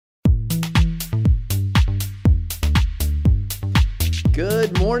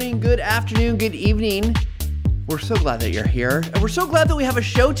Good morning, good afternoon, good evening. We're so glad that you're here, and we're so glad that we have a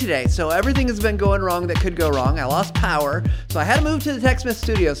show today. So everything has been going wrong that could go wrong. I lost power, so I had to move to the TechSmith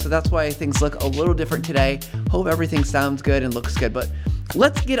studio, so that's why things look a little different today. Hope everything sounds good and looks good, but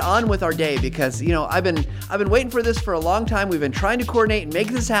let's get on with our day because, I've been waiting for this for a long time. We've been trying to coordinate and make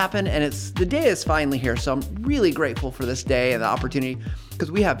this happen, and the day is finally here. So I'm really grateful for this day and the opportunity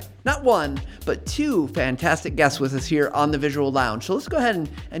because we have not one, but two fantastic guests with us here on the Visual Lounge. So let's go ahead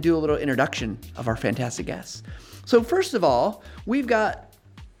and do a little introduction of our fantastic guests. So first of all, we've got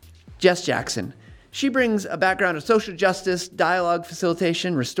Jess Jackson. She brings a background of social justice, dialogue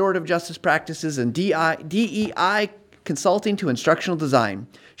facilitation, restorative justice practices, and DEI consulting to instructional design.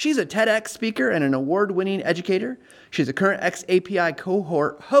 She's a TEDx speaker and an award-winning educator. She's a current XAPI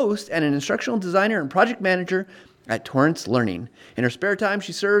cohort host and an instructional designer and project manager at Torrance Learning. In her spare time,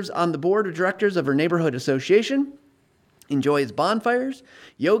 she serves on the board of directors of her neighborhood association, enjoys bonfires,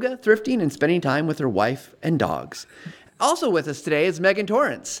 yoga, thrifting, and spending time with her wife and dogs. Also with us today is Megan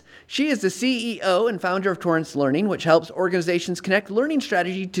Torrance. She is the CEO and founder of Torrance Learning, which helps organizations connect learning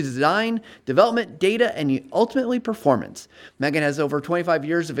strategy to design, development, data, and ultimately performance. Megan has over 25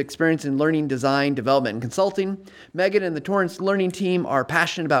 years of experience in learning, design, development, and consulting. Megan and the Torrance Learning team are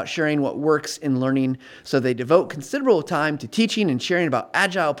passionate about sharing what works in learning, so they devote considerable time to teaching and sharing about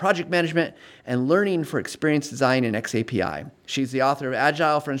agile project management and learning for experience design in XAPI. She's the author of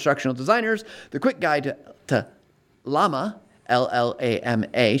Agile for Instructional Designers, The Quick Guide to Llama,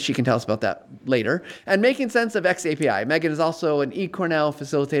 L-L-A-M-A. She can tell us about that later. And Making Sense of XAPI. Megan is also an eCornell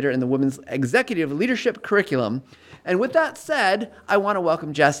facilitator in the Women's Executive Leadership Curriculum. And with that said, I want to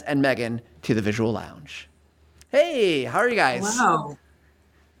welcome Jess and Megan to the Visual Lounge. Hey, how are you guys? Wow.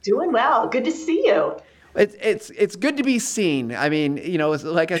 Doing well. Good to see you. It's good to be seen. I mean,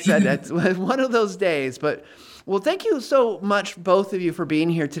 like I said, it's one of those days. But well, thank you so much, both of you, for being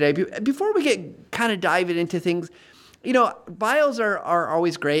here today. Before we get kind of diving into things, bios are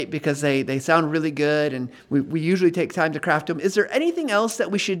always great because they sound really good, and we usually take time to craft them. Is there anything else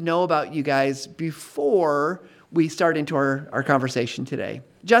that we should know about you guys before we start into our conversation today?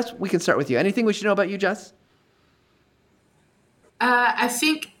 Jess, we can start with you. Anything we should know about you, Jess? I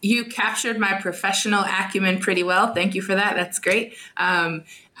think you captured my professional acumen pretty well. Thank you for that. That's great.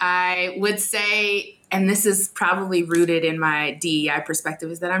 I would say, and this is probably rooted in my DEI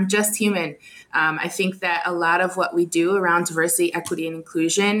perspective, is that I'm just human. I think that a lot of what we do around diversity, equity, and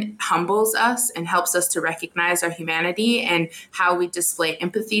inclusion humbles us and helps us to recognize our humanity and how we display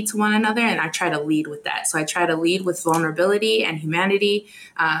empathy to one another. And I try to lead with that. So I try to lead with vulnerability and humanity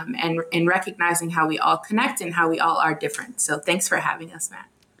and recognizing how we all connect and how we all are different. So thanks for having us, Matt.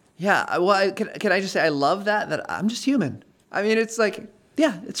 Yeah. Well, can I just say I love that I'm just human. I mean, it's like,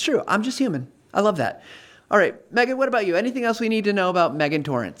 yeah, it's true. I'm just human. I love that. All right, Megan, what about you? Anything else we need to know about Megan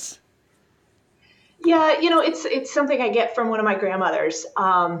Torrance? Yeah, it's something I get from one of my grandmothers.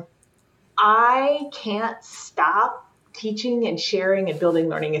 I can't stop teaching and sharing and building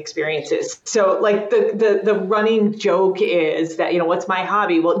learning experiences. So like the running joke is that, what's my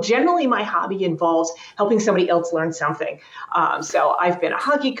hobby? Well, generally my hobby involves helping somebody else learn something. So I've been a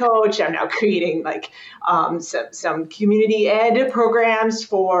hockey coach. I'm now creating some community ed programs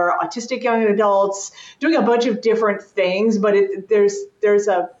for autistic young adults, doing a bunch of different things, but there's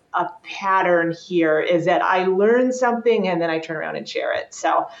a pattern here is that I learn something and then I turn around and share it.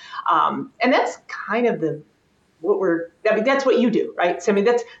 So, and that's kind of that's what you do, right? So, I mean,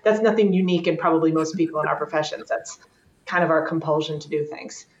 that's nothing unique in probably most people in our professions. That's kind of our compulsion to do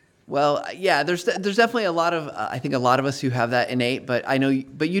things. Well, yeah, there's definitely a lot of, I think a lot of us who have that innate, but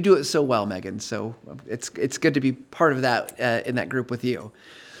you do it so well, Megan. So it's good to be part of that in that group with you.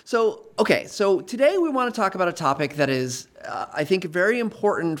 So, okay, so today we want to talk about a topic that is, I think, very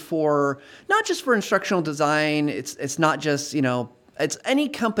important for, not just for instructional design. It's not just, it's any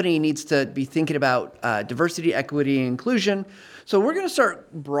company needs to be thinking about diversity, equity, and inclusion. So we're going to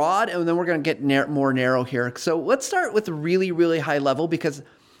start broad, and then we're going to get more narrow here. So let's start with really, really high level because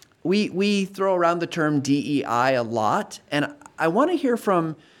we throw around the term DEI a lot, and I want to hear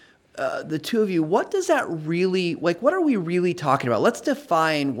from the two of you. What does that really, what are we really talking about? Let's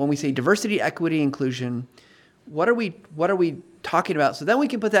define when we say diversity, equity, inclusion. What are we talking about? So then we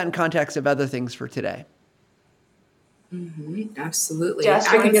can put that in context of other things for today. Absolutely. Jess,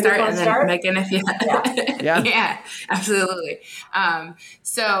 I can start and then start? Megan, if you Yeah. yeah, absolutely.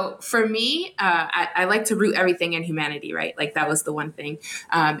 So for me, I like to root everything in humanity, right? Like that was the one thing.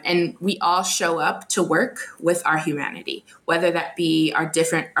 And we all show up to work with our humanity, whether that be our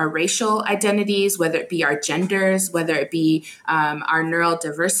racial identities, whether it be our genders, whether it be our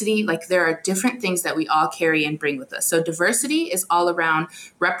neurodiversity. Like there are different things that we all carry and bring with us. So diversity is all around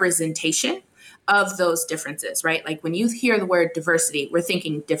representation of those differences, right? Like when you hear the word diversity, we're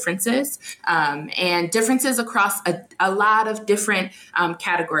thinking differences and differences across a lot of different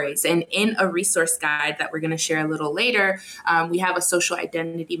categories. And in a resource guide that we're going to share a little later, we have a social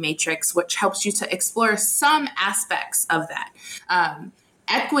identity matrix, which helps you to explore some aspects of that.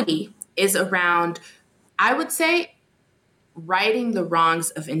 Equity is around, I would say, righting the wrongs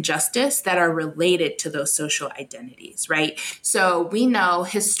of injustice that are related to those social identities, right? So we know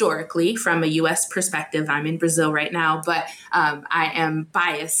historically from a U.S. perspective, I'm in Brazil right now, but I am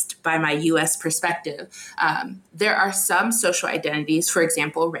biased by my U.S. perspective. There are some social identities, for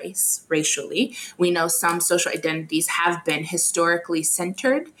example, racially. We know some social identities have been historically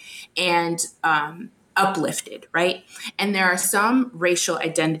centered and uplifted, right? And there are some racial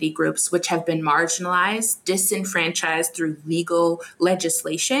identity groups which have been marginalized, disenfranchised through legal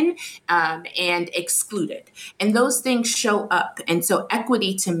legislation, and excluded. And those things show up. And so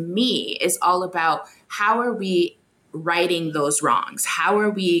equity to me is all about how are we righting those wrongs? How are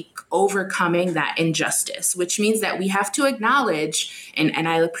we overcoming that injustice? Which means that we have to acknowledge, and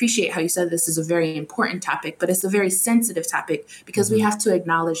I appreciate how you said this is a very important topic, but it's a very sensitive topic because we have to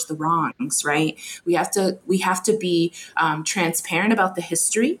acknowledge the wrongs, right? We have to be transparent about the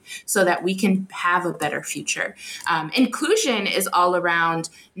history so that we can have a better future. Inclusion is all around,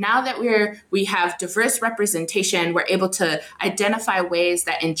 now that we have diverse representation, we're able to identify ways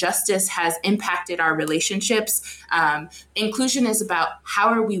that injustice has impacted our relationships. Inclusion is about how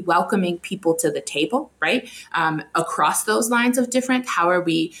are we welcoming people to the table, right? Across those lines of different, how are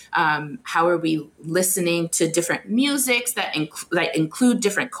we listening to different musics that include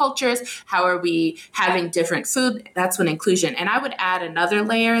different cultures? How are we having different food? That's when inclusion. And I would add another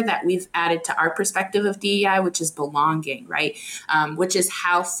layer that we've added to our perspective of DEI, which is belonging, right? Which is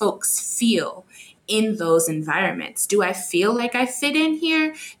how folks feel in those environments. Do I feel like I fit in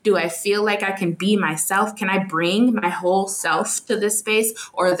here? Do I feel like I can be myself? Can I bring my whole self to this space?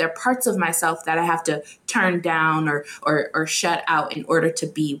 Or are there parts of myself that I have to turn down or shut out in order to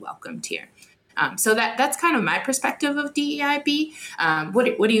be welcomed here? So that's kind of my perspective of DEIB. What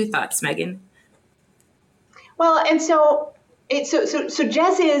are your thoughts, Megan? Well, and so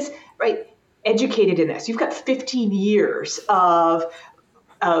Jess is right educated in this. You've got 15 years of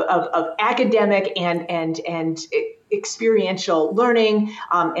academic and experiential learning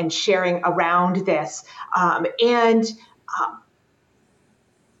and sharing around this.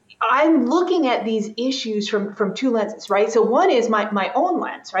 I'm looking at these issues from two lenses, right? So one is my own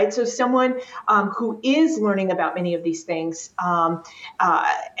lens, right? So someone who is learning about many of these things, and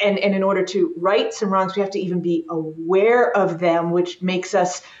in order to right some wrongs, we have to even be aware of them, which makes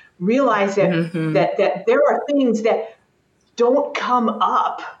us realize that there are things that don't come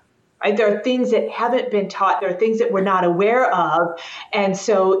up, right? There are things that haven't been taught. There are things that we're not aware of. And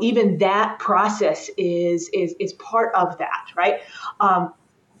so even that process is part of that, right? But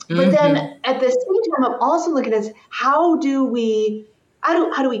then at the same time, I'm also looking at how do we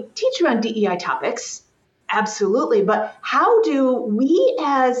teach around DEI topics? Absolutely. But how do we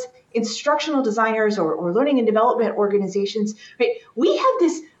as instructional designers or learning and development organizations, right? We have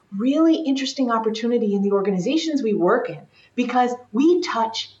this really interesting opportunity in the organizations we work in because we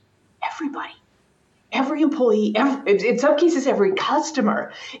touch everybody. Every employee, in some cases, every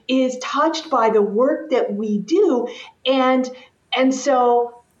customer is touched by the work that we do. And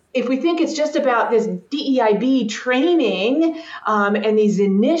so if we think it's just about this DEIB training and these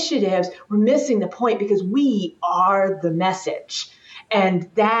initiatives, we're missing the point because we are the message. And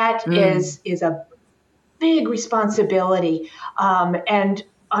that is a big responsibility. And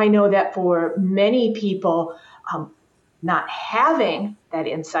I know that for many people, not having that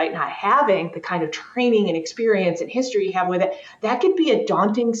insight, not having the kind of training and experience and history you have with it, that could be a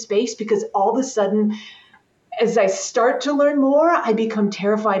daunting space because all of a sudden, as I start to learn more, I become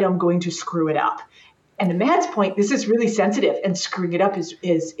terrified I'm going to screw it up. And to Matt's point, this is really sensitive, and screwing it up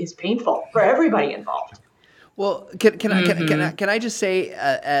is painful for everybody involved. Well, can I just say,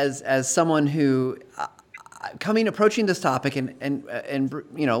 as someone who approaching this topic and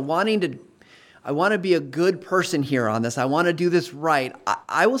wanting to. I want to be a good person here on this. I want to do this right.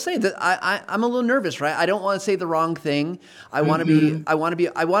 I will say that I'm a little nervous, right? I don't want to say the wrong thing. I want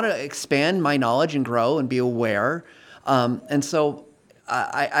to expand my knowledge and grow and be aware. And so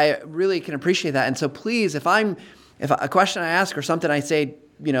I really can appreciate that. And so please, if a question I ask or something I say,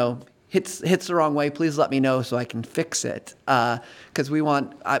 hits the wrong way, please let me know so I can fix it. Because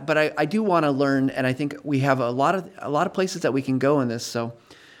I do want to learn, and I think we have a lot of places that we can go in this. So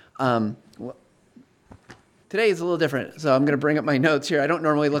today is a little different, so I'm going to bring up my notes here. I don't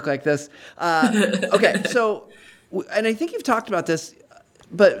normally look like this. Okay, so, and I think you've talked about this,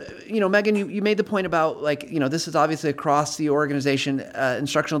 but Megan, you made the point about this is obviously across the organization,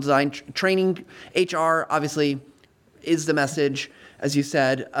 instructional design, training, HR obviously is the message, as you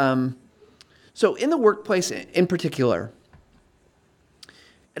said. So in the workplace in particular,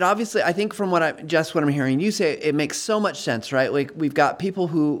 and obviously I think from what I'm hearing you say, it makes so much sense, right? Like we've got people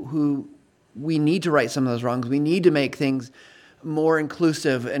who we need to right some of those wrongs. We need to make things more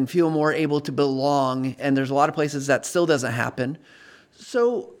inclusive and feel more able to belong. And there's a lot of places that still doesn't happen.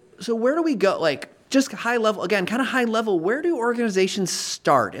 So where do we go? Like just high level, again, kind of high level, where do organizations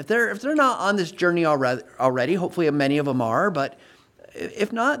start? If they're not on this journey already, hopefully many of them are, but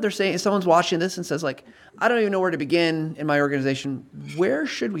if not, they're saying, if someone's watching this and says like, I don't even know where to begin in my organization, where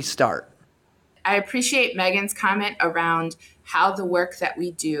should we start? I appreciate Megan's comment around how the work that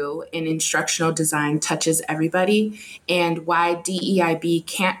we do in instructional design touches everybody and why DEIB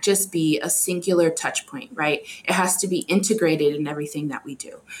can't just be a singular touch point, right? It has to be integrated in everything that we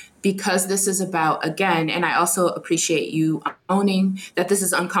do. Because this is about, again, and I also appreciate you owning that this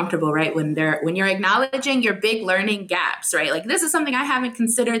is uncomfortable, right? When you're acknowledging your big learning gaps, right? Like this is something I haven't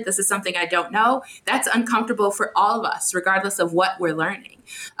considered. This is something I don't know. That's uncomfortable for all of us, regardless of what we're learning.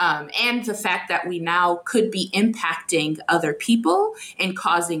 And the fact that we now could be impacting other people and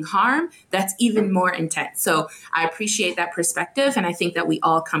causing harm, that's even more intense. So I appreciate that perspective. And I think that we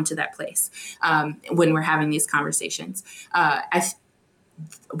all come to that place when we're having these conversations.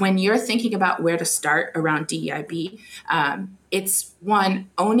 When you're thinking about where to start around DEIB, it's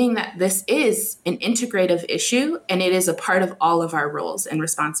one, owning that this is an integrative issue and it is a part of all of our roles and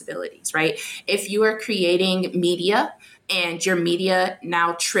responsibilities, right? If you are creating media and your media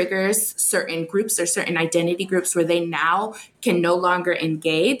now triggers certain groups or certain identity groups where they now can no longer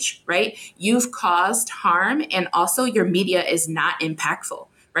engage, right? You've caused harm and also your media is not impactful.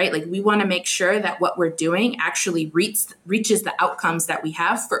 Right? Like we want to make sure that what we're doing actually reaches the outcomes that we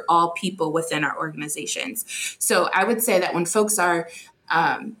have for all people within our organizations. So I would say that when folks are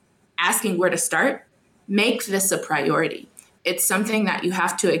asking where to start, make this a priority. It's something that you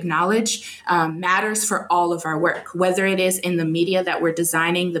have to acknowledge matters for all of our work, whether it is in the media that we're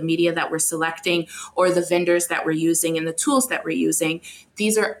designing, the media that we're selecting, or the vendors that we're using and the tools that we're using.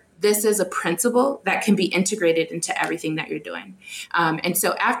 This is a principle that can be integrated into everything that you're doing. And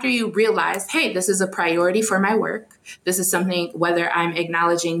so after you realize, hey, this is a priority for my work, this is something, whether I'm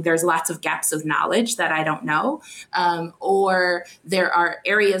acknowledging there's lots of gaps of knowledge that I don't know, or there are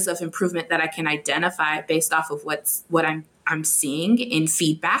areas of improvement that I can identify based off of what I'm seeing in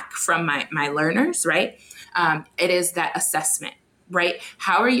feedback from my learners, right? It is that assessment. Right?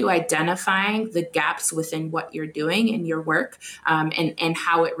 How are you identifying the gaps within what you're doing in your work and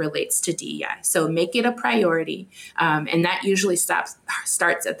how it relates to DEI? So make it a priority. And that usually starts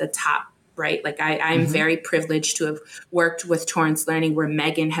at the top. Right? Like I'm very privileged to have worked with Torrance Learning where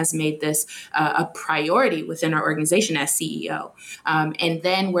Megan has made this a priority within our organization as CEO. And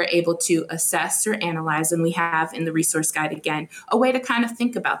then we're able to assess or analyze, and we have in the resource guide, again, a way to kind of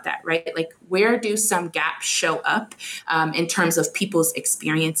think about that, right? Like where do some gaps show up in terms of people's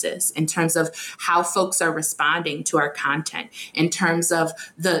experiences, in terms of how folks are responding to our content, in terms of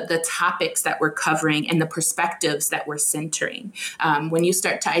the topics that we're covering and the perspectives that we're centering. When you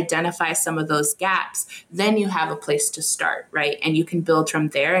start to identify some of those gaps, then you have a place to start, right? And you can build from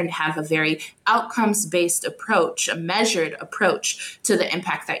there and have a very outcomes-based approach, a measured approach to the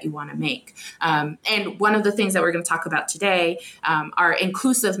impact that you want to make. And one of the things that we're going to talk about today are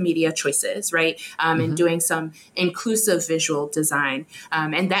inclusive media choices, right? And doing some inclusive visual design.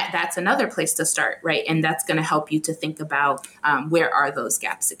 And that's another place to start, right? And that's going to help you to think about where are those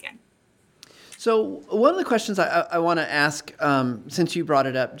gaps again. So one of the questions I want to ask, since you brought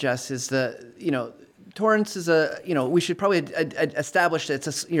it up, Jess, is Torrance is we should probably establish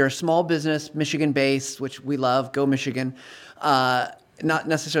that you're a small business, Michigan-based, which we love, go Michigan. Not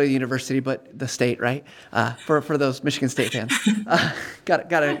necessarily the university, but the state, right? For those Michigan State fans.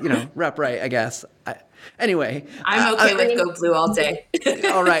 Gotta rep right, I guess. Anyway. I'm okay with Go Blue all day.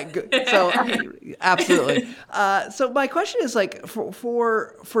 All right. Good. So absolutely. So my question is like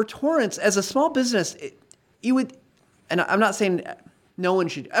for Torrance as a small business, you would, and I'm not saying everyone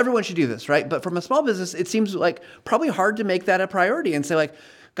should do this, right? But from a small business, it seems like probably hard to make that a priority and say like,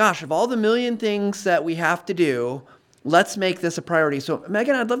 gosh, of all the million things that we have to do, let's make this a priority. So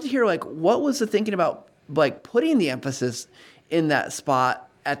Megan, I'd love to hear like, what was the thinking about like putting the emphasis in that spot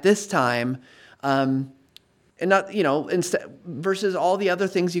at this time? And not, instead versus all the other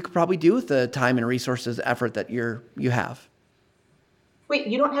things you could probably do with the time and resources, effort that you have. Wait,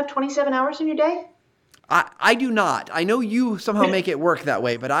 you don't have 27 hours in your day? I do not. I know you somehow make it work that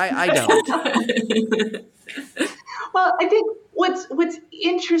way, but I don't. Well, I think what's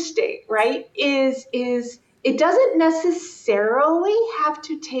interesting, right, is it doesn't necessarily have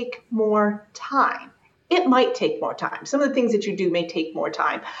to take more time. It might take more time. Some of the things that you do may take more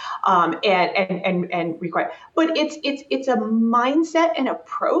time, and require. But it's a mindset and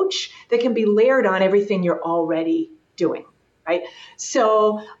approach that can be layered on everything you're already doing. Right.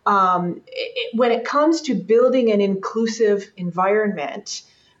 So when it comes to building an inclusive environment,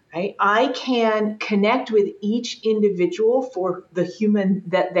 right, I can connect with each individual for the human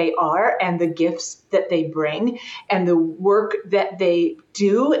that they are and the gifts that they bring and the work that they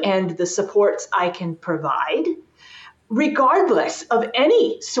do and the supports I can provide, regardless of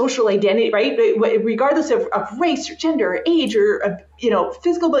any social identity, right? Regardless of race or gender or age or,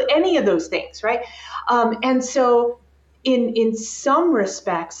 physical, but any of those things, right? And so in some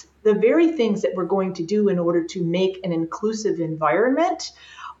respects, the very things that we're going to do in order to make an inclusive environment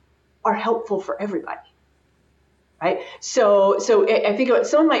are helpful for everybody, right? So I think about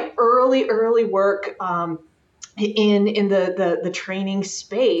some of my early work in the training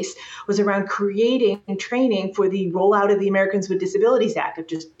space was around creating training for the rollout of the Americans with Disabilities Act. I've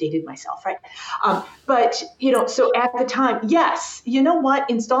just dated myself, right? But so at the time, yes, you know what?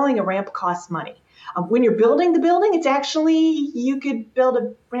 Installing a ramp costs money. When you're building the building, it's actually, you could build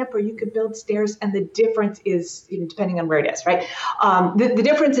a ramp or you could build stairs, and the difference is, depending on where it is, right? The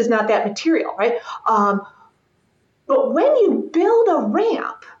difference is not that material, right? But when you build a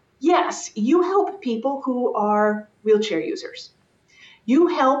ramp, yes, you help people who are wheelchair users. You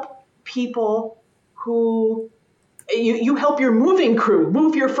help people who, you help your moving crew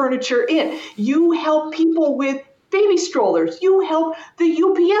move your furniture in. You help people with baby strollers. You help the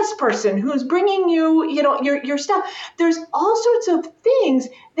UPS person who's bringing you, your stuff. There's all sorts of things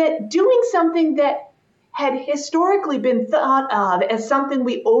that doing something that had historically been thought of as something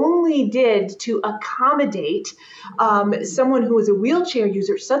we only did to accommodate someone who is a wheelchair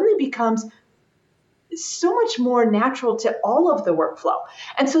user suddenly becomes so much more natural to all of the workflow.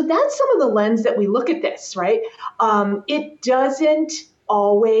 And so that's some of the lens that we look at this, right? It doesn't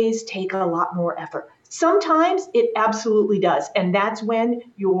always take a lot more effort. Sometimes it absolutely does. And that's when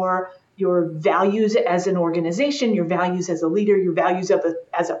your values as an organization, your values as a leader, your values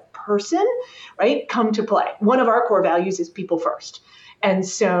as a person, right, come to play. One of our core values is people first. And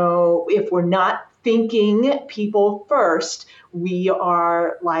so if we're not thinking people first, we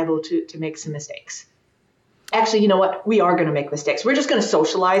are liable to make some mistakes. Actually, you know what? We are going to make mistakes. We're just going to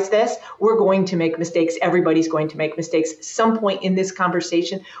socialize this. We're going to make mistakes. Everybody's going to make mistakes. At some point in this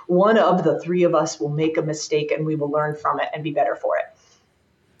conversation, one of the three of us will make a mistake and we will learn from it and be better for it.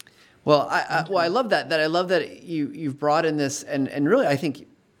 Well, I love that. I love that you've brought in this, and really, I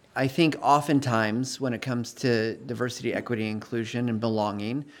think oftentimes when it comes to diversity, equity, inclusion, and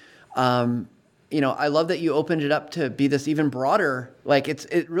belonging, I love that you opened it up to be this even broader. Like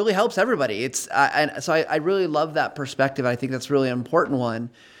it really helps everybody. And so I really love that perspective. I think that's really an important one,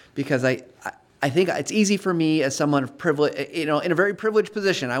 because I think it's easy for me as someone of privilege, in a very privileged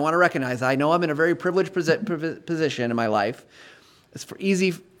position. I want to recognize, I know I'm in a very privileged position in my life. It's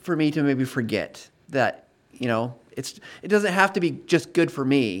easy for me to maybe forget that, it doesn't have to be just good for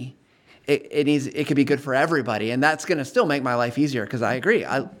me. It could be good for everybody, and that's going to still make my life easier, because I agree.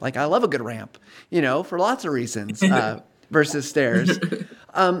 I love a good ramp, for lots of reasons, versus stairs.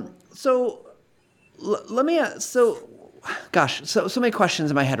 So many questions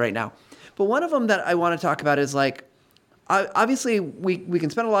in my head right now. But one of them that I want to talk about is obviously we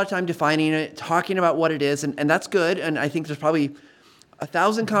can spend a lot of time defining it, talking about what it is, and that's good. And I think there's probably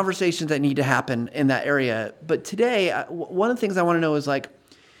 1,000 conversations that need to happen in that area. But today, one of the things I want to know is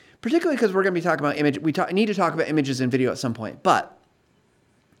particularly because we're going to be talking about image, I need to talk about images and video at some point. But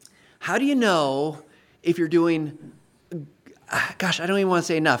how do you know if you're doing? Gosh, I don't even want to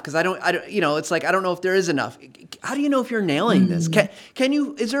say enough, because I don't. It's I don't know if there is enough. How do you know if you're nailing this? Can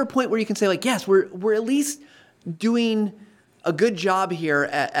you? Is there a point where you can say yes, we're at least doing a good job here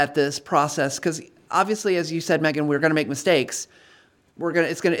at this process? Because obviously, as you said, Megan, we're going to make mistakes.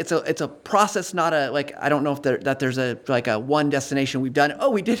 It's a process, not a I don't know if there's a one destination. We've done. Oh,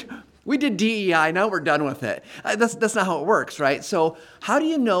 we did DEI. Now we're done with it. That's not how it works, right? So how do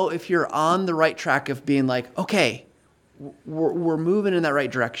you know if you're on the right track of being okay, we're moving in that right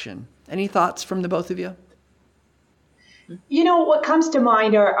direction? Any thoughts from the both of you? What comes to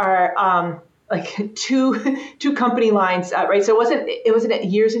mind are like two company lines, right? So it wasn't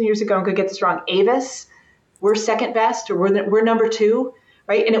years and years ago. I'm going to get this wrong. Avis, we're second best, or we're number two,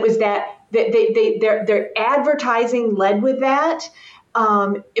 right? And it was that their advertising led with that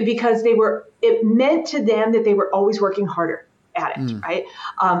because it meant to them that they were always working harder at it, right?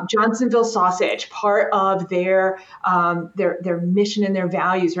 Johnsonville Sausage, part of their mission and their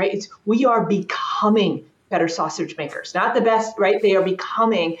values, right? It's we are becoming better sausage makers, not the best, right? They are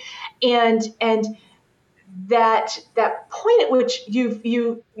becoming, and that point at which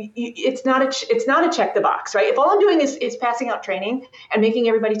it's not a check the box, right? If all I'm doing is passing out training and making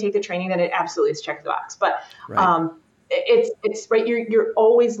everybody take the training, then it absolutely is check the box. But right. It's right. You're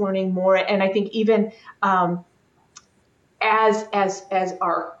always learning more, and I think even as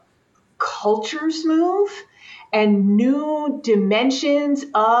our cultures move and new dimensions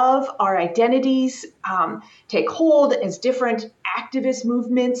of our identities take hold, as different activist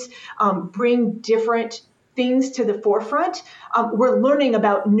movements bring different things to the forefront, we're learning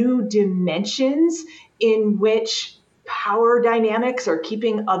about new dimensions in which power dynamics are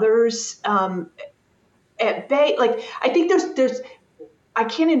keeping others at bay. Like, I think I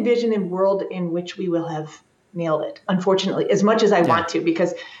can't envision a world in which we will have nailed it, unfortunately, as much as I want to,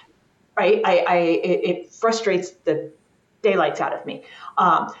 because right, it frustrates the daylights out of me.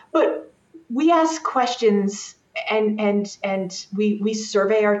 But we ask questions and we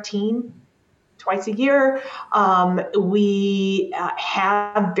survey our team twice a year. We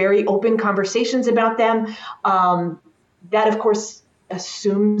have very open conversations about them. That, of course,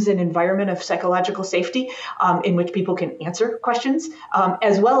 assumes an environment of psychological safety in which people can answer questions,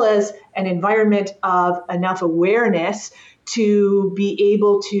 as well as an environment of enough awareness to be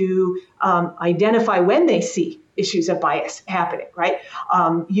able to identify when they see issues of bias happening, right?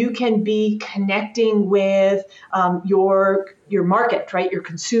 You can be connecting with your market, right? Your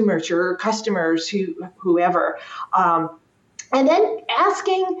consumers, your customers, whoever. And then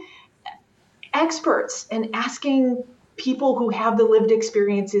asking experts and asking people who have the lived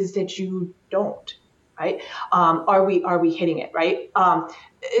experiences that you don't, right? Are we hitting it, right?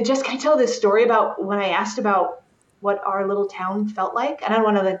 Just can I tell this story about when I asked about what our little town felt like? And I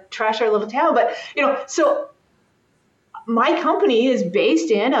don't want to trash our little town, but so my company is based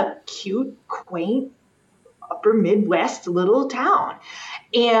in a cute, quaint, upper Midwest little town.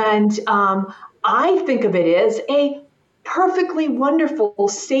 And I think of it as a perfectly wonderful,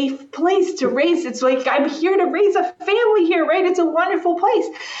 safe place to raise. It's like, I'm here to raise a family here, right? It's a wonderful place.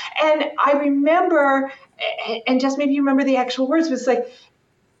 And I remember, and just maybe you remember the actual words, but it's like,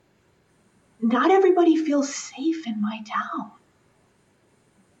 not everybody feels safe in my town.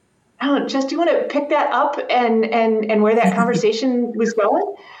 I don't know, Jess, do you want to pick that up and where that conversation was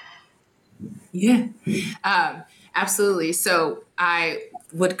going? Yeah, absolutely. So I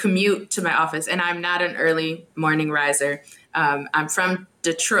would commute to my office, and I'm not an early morning riser. I'm from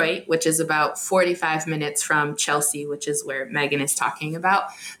Detroit, which is about 45 minutes from Chelsea, which is where Megan is talking about.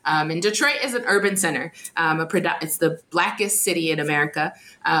 And Detroit is an urban center. It's the blackest city in America.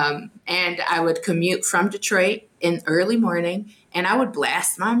 And I would commute from Detroit in early morning, and I would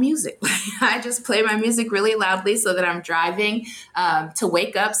blast my music. I just play my music really loudly so that I'm driving to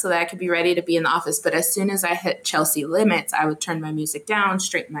wake up so that I could be ready to be in the office. But as soon as I hit Chelsea limits, I would turn my music down,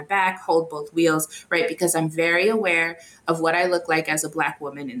 straighten my back, hold both wheels, right? Because I'm very aware of what I look like as a Black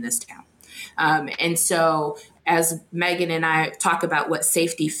woman in this town. And so as Megan and I talk about what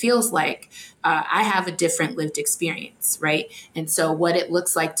safety feels like, I have a different lived experience, right? And so what it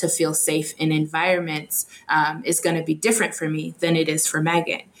looks like to feel safe in environments is going to be different for me than it is for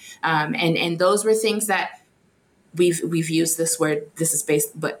Megan. And those were things that we've used this word, this is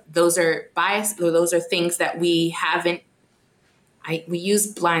based, but those are bias, or those are things that we haven't, we use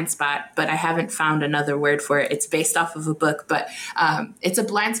blind spot, but I haven't found another word for it. It's based off of a book, but it's a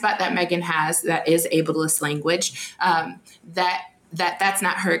blind spot that Megan has that is ableist language, that's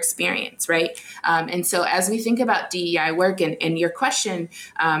not her experience, right? And so as we think about DEI work and your question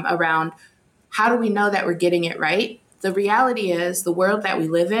around how do we know that we're getting it right? The reality is the world that we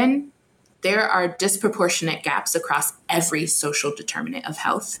live in, there are disproportionate gaps across every social determinant of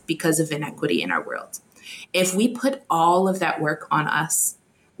health because of inequity in our world. If we put all of that work on us,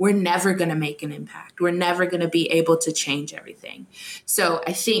 we're never going to make an impact. We're never going to be able to change everything. So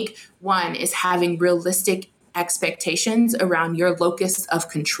I think one is having realistic expectations around your locus of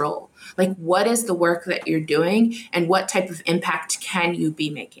control. Like, what is the work that you're doing and what type of impact can you be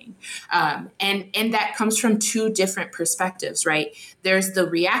making? And that comes from two different perspectives, right? There's the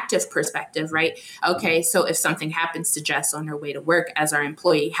reactive perspective, right? Okay, so if something happens to Jess on her way to work as our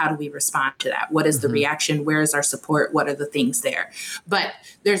employee, how do we respond to that? What is the reaction? Where is our support? What are the things there? But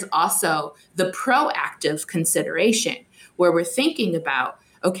there's also the proactive consideration where we're thinking about,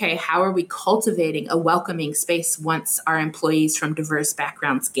 okay, how are we cultivating a welcoming space once our employees from diverse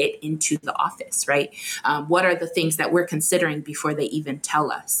backgrounds get into the office, right? What are the things that we're considering before they even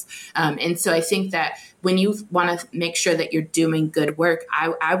tell us? And so I think that when you want to make sure that you're doing good work,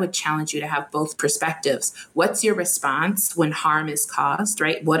 I would challenge you to have both perspectives. What's your response when harm is caused,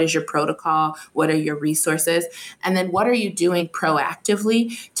 right? What is your protocol? What are your resources? And then what are you doing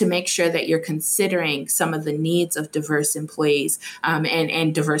proactively to make sure that you're considering some of the needs of diverse employees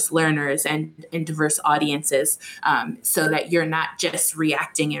and diverse learners and diverse audiences so that you're not just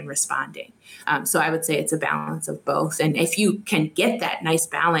reacting and responding. So I would say it's a balance of both. And if you can get that nice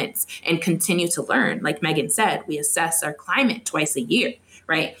balance and continue to learn, like Megan said, we assess our climate twice a year,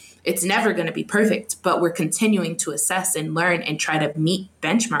 right? It's never going to be perfect, but we're continuing to assess and learn and try to meet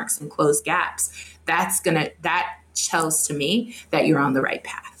benchmarks and close gaps. That tells to me that you're on the right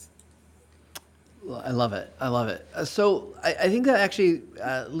path. I love it. I love it. So I think that actually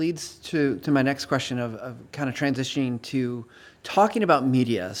leads to my next question of kind of transitioning to talking about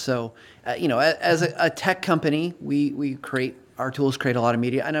media. So, as a tech company, we create, our tools create a lot of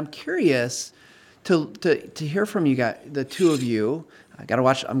media, and I'm curious to hear from you guys, the two of you. I got to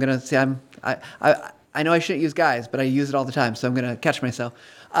watch. I'm going to say I know I shouldn't use guys, but I use it all the time, so I'm going to catch myself.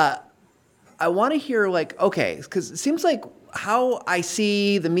 I want to hear, like, okay, because it seems like how I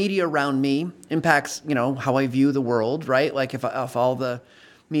see the media around me impacts, how I view the world, right? Like if all the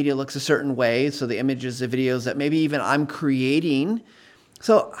media looks a certain way, so the images, the videos that maybe even I'm creating.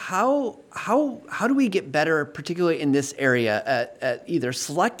 So how do we get better, particularly in this area, at either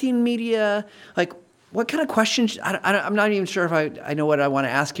selecting media? Like, what kind of questions? I'm not even sure if I know what I want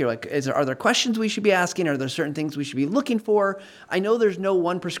to ask here. Like, are there questions we should be asking? Are there certain things we should be looking for? I know there's no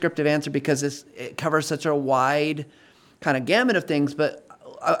one prescriptive answer because it covers such a wide kind of gamut of things, but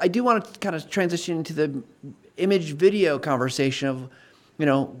I do want to kind of transition into the image video conversation of,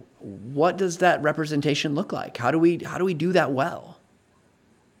 what does that representation look like? How do we do that well?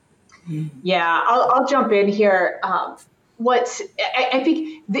 Yeah, I'll jump in here. I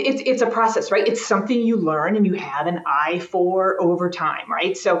think it's a process, right? It's something you learn and you have an eye for over time,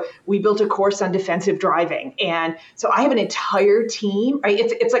 right? So we built a course on defensive driving. And so I have an entire team, right?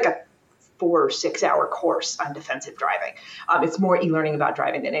 It's like a 4 or 6 hour course on defensive driving. It's more e-learning about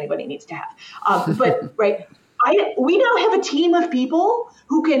driving than anybody needs to have. But right, we now have a team of people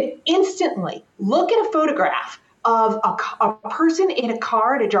who can instantly look at a photograph of a person in a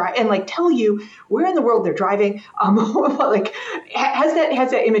car to drive and like tell you where in the world they're driving. Like, has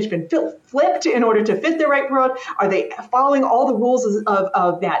that image been flipped in order to fit the right road? Are they following all the rules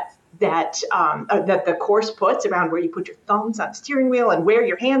of that the course puts around where you put your thumbs on the steering wheel and where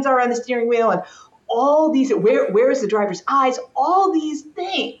your hands are on the steering wheel and all these, where is the driver's eyes, all these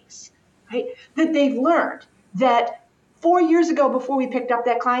things, right, that they've learned that 4 years ago before we picked up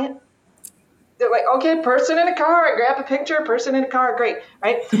that client, they're like, okay, person in a car, I grab a picture, person in a car, great,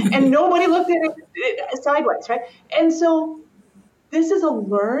 right? And nobody looked at it sideways, right? And so this is a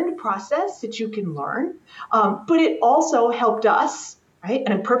learned process that you can learn, but it also helped us, right?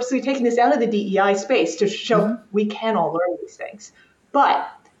 And I'm purposely taking this out of the DEI space to show we can all learn these things.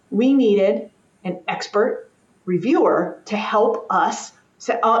 But we needed an expert reviewer to help us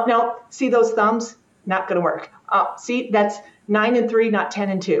say, oh, no, see those thumbs? Not going to work. See, that's 9 and 3, not 10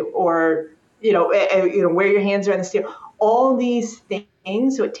 and 2, or where your hands are on the steering. All these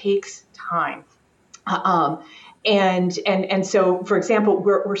things, so it takes time. And so, for example,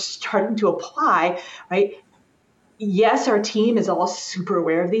 we're starting to apply, right? Yes, our team is all super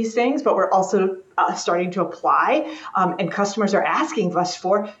aware of these things, but we're also starting to apply, and customers are asking us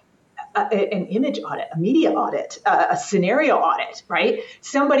for an image audit, a media audit, a scenario audit, right?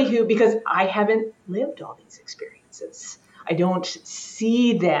 Somebody who, because I haven't lived all these experiences, I don't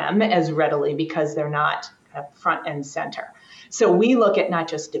see them as readily because they're not kind of front and center. So we look at not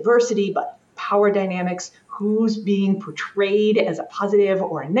just diversity, but power dynamics, who's being portrayed as a positive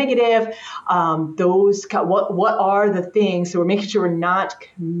or a negative, what are the things. So we're making sure we're not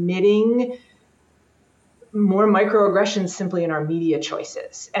committing more microaggressions simply in our media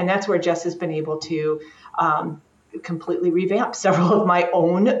choices. And that's where Jess has been able to completely revamp several of my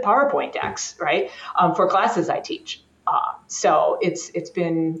own PowerPoint decks, right, for classes I teach. So it's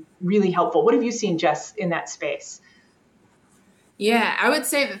been really helpful. What have you seen, Jess, in that space? Yeah, I would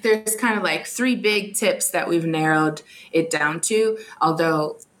say that there's kind of like three big tips that we've narrowed it down to,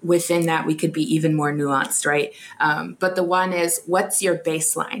 although within that we could be even more nuanced, right? But the one is, what's your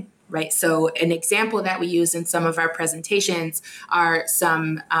baseline? Right. So an example that we use in some of our presentations are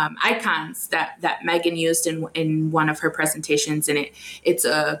some icons that Megan used in one of her presentations. And it's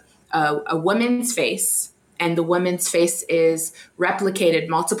a woman's face. And the woman's face is replicated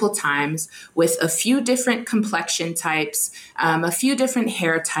multiple times with a few different complexion types, a few different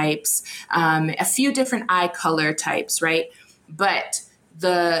hair types, a few different eye color types, right? But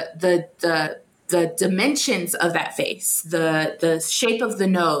the dimensions of that face, the shape of the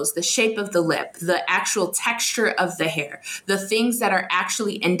nose, the shape of the lip, the actual texture of the hair, the things that are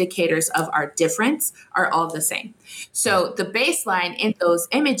actually indicators of our difference are all the same. So the baseline in those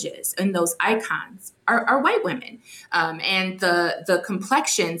images, in those icons, are white women. And the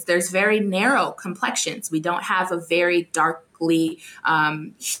complexions, there's very narrow complexions. We don't have a very darkly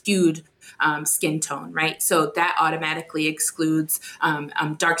hued skin tone, right? So that automatically excludes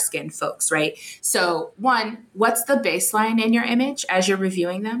dark-skinned folks, right? So one, what's the baseline in your image as you're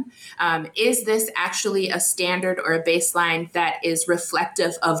reviewing them? Is this actually a standard or a baseline that is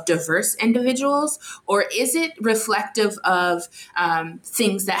reflective of diverse individuals, or is it reflective of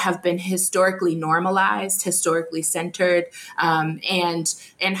things that have been historically normalized, historically centered, and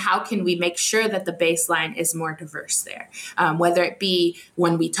how can we make sure that the baseline is more diverse there? Whether it be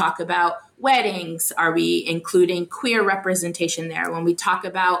when we talk about weddings, are we including queer representation there? When we talk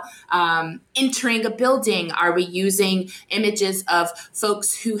about entering a building, are we using images of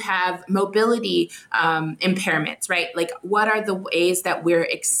folks who have mobility impairments, right? Like, what are the ways that we're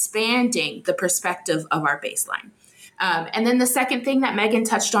expanding the perspective of our baseline? And then the second thing that Megan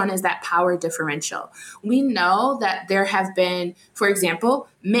touched on is that power differential. We know that there have been, for example,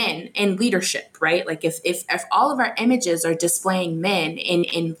 men in leadership, right? Like if all of our images are displaying men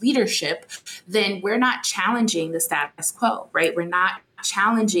in leadership, then we're not challenging the status quo, right? We're not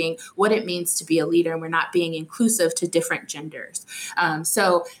challenging what it means to be a leader, and we're not being inclusive to different genders.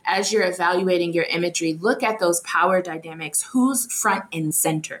 So as you're evaluating your imagery, look at those power dynamics. Who's front and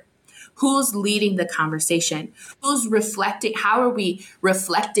center? Who's leading the conversation? Who's reflecting? How are we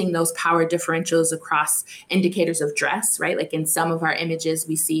reflecting those power differentials across indicators of dress, right? Like in some of our images,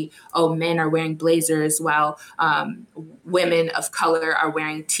 we see, men are wearing blazers while women of color are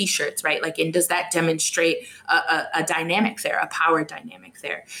wearing T-shirts, right? Like, and does that demonstrate a dynamic there, a power dynamic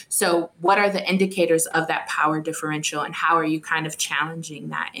there? So what are the indicators of that power differential, and how are you kind of challenging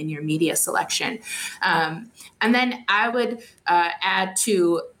that in your media selection? And then I would add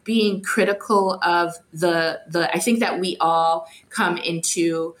to being critical of I think that we all come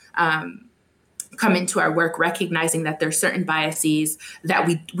into our work recognizing that there's certain biases that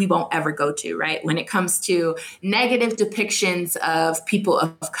we won't ever go to, right? When it comes to negative depictions of people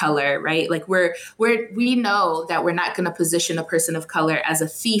of color, right? Like we know that we're not going to position a person of color as a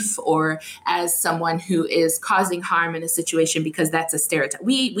thief or as someone who is causing harm in a situation, because that's a stereotype.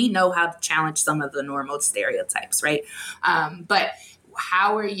 We know how to challenge some of the normal stereotypes, right? But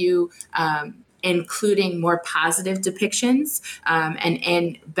how are you including more positive depictions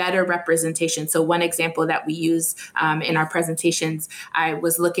and better representation? So one example that we use in our presentations, I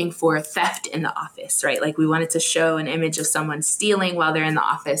was looking for theft in the office, right? Like we wanted to show an image of someone stealing while they're in the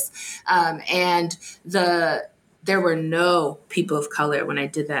office. And there were no people of color when I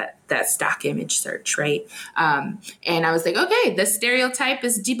did that stock image search, right? And I was like, okay, this stereotype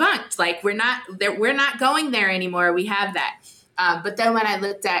is debunked. Like we're not going there anymore. We have that. But then when I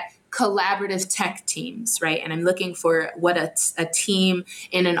looked at collaborative tech teams, right, and I'm looking for what a team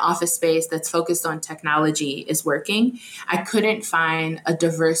in an office space that's focused on technology is working, I couldn't find a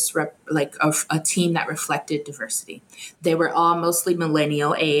diverse, a team that reflected diversity. They were all mostly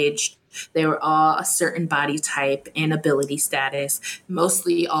millennial aged. They were all a certain body type and ability status,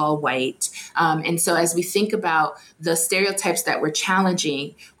 mostly all white. And so as we think about the stereotypes that we're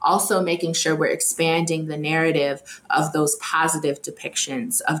challenging, also making sure we're expanding the narrative of those positive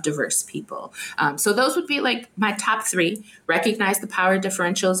depictions of diverse people. So those would be like my top three. Recognize the power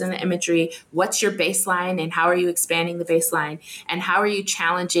differentials in the imagery. What's your baseline and how are you expanding the baseline? And how are you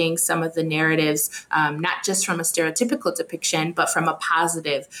challenging some of the narratives, not just from a stereotypical depiction, but from a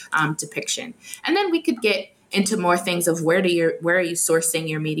positive depiction? And then we could get into more things of where are you sourcing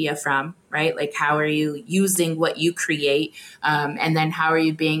your media from, right? Like how are you using what you create, and then how are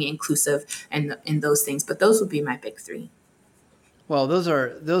you being inclusive in those things? But those would be my big three. Well, those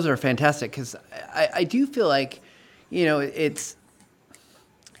are fantastic, because I do feel like, it's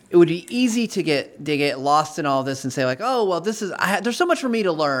it would be easy to get lost in all this and say like, oh, well, there's so much for me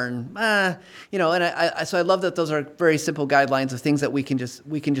to learn, and so I love that those are very simple guidelines of things that we can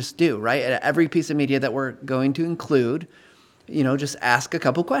just do, right? At every piece of media that we're going to include, just ask a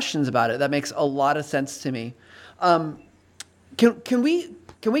couple questions about it. That makes a lot of sense to me. Can we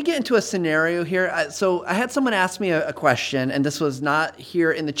get into a scenario here? So I had someone ask me a question, and this was not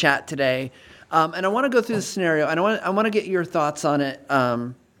here in the chat today, and I want to go through the scenario, and I want to get your thoughts on it.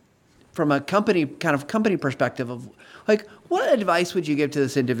 From a company perspective of like, what advice would you give to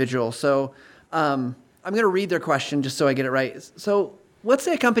this individual? So I'm going to read their question just so I get it right. So let's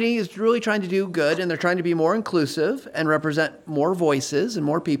say a company is really trying to do good and they're trying to be more inclusive and represent more voices and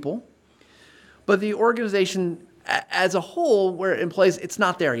more people, but the organization as a whole, where employees, it's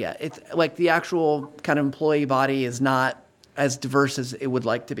not there yet. It's like the actual kind of employee body is not as diverse as it would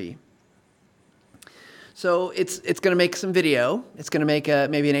like to be. So it's going to make some video. It's going to make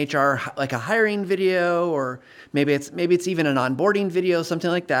maybe an HR, like a hiring video, or maybe it's even an onboarding video, something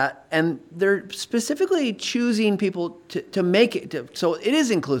like that. And they're specifically choosing people to make it so it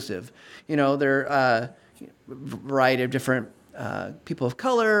is inclusive. There are a variety of different people of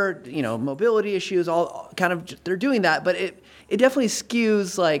color, mobility issues, all kind of, they're doing that. But it definitely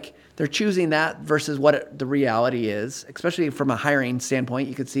skews like they're choosing that versus what the reality is, especially from a hiring standpoint.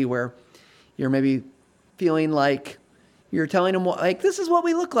 You could see where you're maybe feeling like you're telling them like, this is what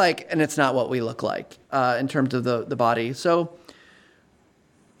we look like, and it's not what we look like in terms of the body. So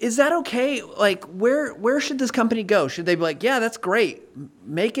is that okay? Like, where should this company go? Should they be like, yeah, that's great,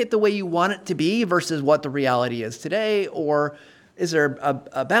 make it the way you want it to be versus what the reality is today? Or is there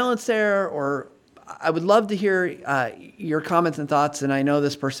a balance there? Or I would love to hear your comments and thoughts. And I know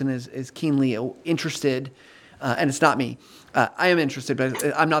this person is keenly interested, and it's not me. I am interested, but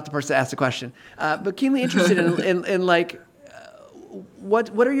I'm not the person to ask the question. But keenly interested in like,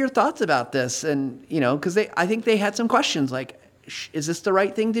 what are your thoughts about this? And because I think they had some questions like, is this the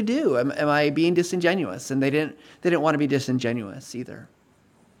right thing to do? Am I being disingenuous? And they didn't want to be disingenuous either.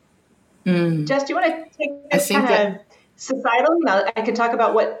 Jess, do you want to take this kind of societal? I can talk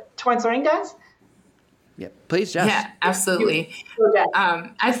about what Torrance Learning does. Yeah, please, Jess. Yeah, absolutely.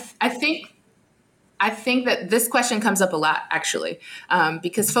 I think that this question comes up a lot, actually,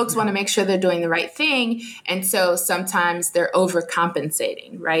 because folks want to make sure they're doing the right thing. And so sometimes they're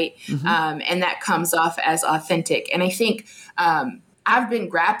overcompensating, right? Mm-hmm. And that comes off as authentic. And I think I've been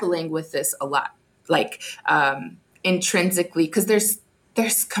grappling with this a lot, like intrinsically, because there's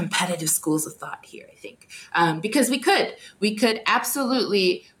competitive schools of thought here, I think, because we could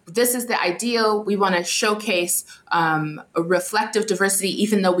absolutely. This is the ideal. We want to showcase a reflective diversity,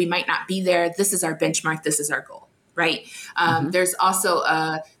 even though we might not be there. This is our benchmark. This is our goal, right? There's also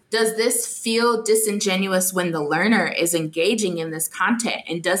does this feel disingenuous when the learner is engaging in this content?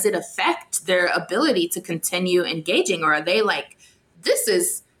 And does it affect their ability to continue engaging? Or are they like, this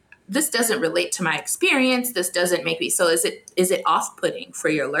doesn't relate to my experience. This doesn't make me. So is it off-putting for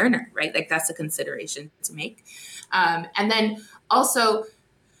your learner, right? Like that's a consideration to make. And then also,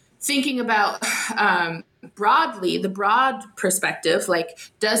 thinking about broadly, the broad perspective, like,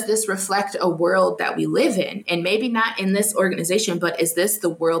 does this reflect a world that we live in? And maybe not in this organization, but is this the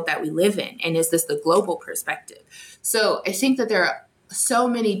world that we live in? And is this the global perspective? So I think that there are so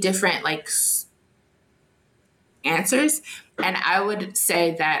many different answers. And I would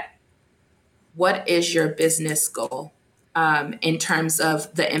say that what is your business goal in terms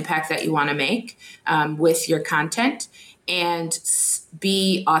of the impact that you want to make with your content? And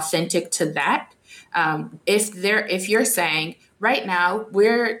be authentic to that. If you're saying right now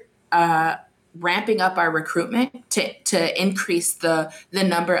we're ramping up our recruitment to increase the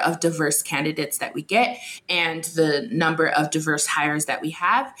number of diverse candidates that we get and the number of diverse hires that we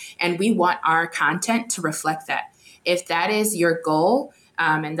have, and we want our content to reflect that. If that is your goal,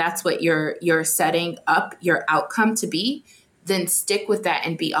 and that's what you're setting up your outcome to be, then stick with that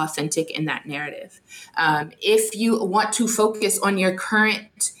and be authentic in that narrative. If you want to focus on your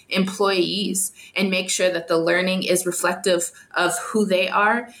current employees and make sure that the learning is reflective of who they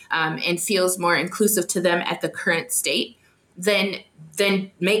are and feels more inclusive to them at the current state, then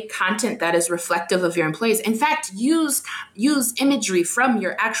make content that is reflective of your employees. In fact, use imagery from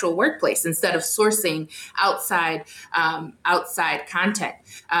your actual workplace instead of sourcing outside content.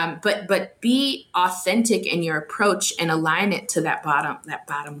 But be authentic in your approach and align it to that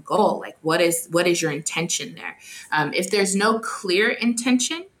bottom goal. Like, what is your intention there? If there's no clear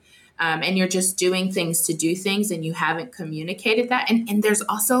intention, and you're just doing things to do things and you haven't communicated that, and there's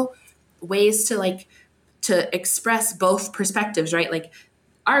also ways to express both perspectives, right? Like,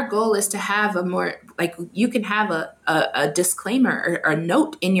 our goal is to have a more, like, you can have a disclaimer or a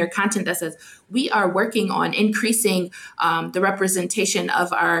note in your content that says, we are working on increasing the representation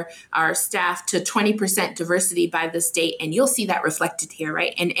of our staff to 20% diversity by this date. And you'll see that reflected here,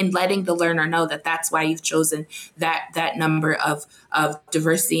 right? And letting the learner know that that's why you've chosen that number of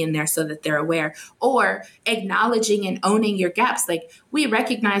diversity in there so that they're aware. Or acknowledging and owning your gaps. Like, we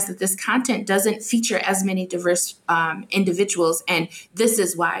recognize that this content doesn't feature as many diverse individuals. And this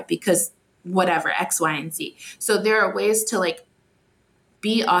is why, because whatever, X, Y, and Z. So there are ways to like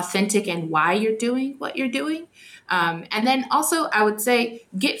be authentic in why you're doing what you're doing. And then also, I would say,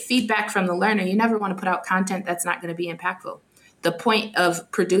 get feedback from the learner. You never want to put out content that's not going to be impactful. The point of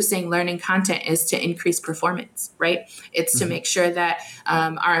producing learning content is to increase performance, right? It's to make sure that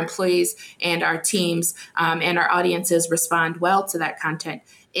our employees and our teams and our audiences respond well to that content.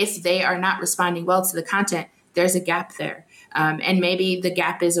 If they are not responding well to the content, there's a gap there. And maybe the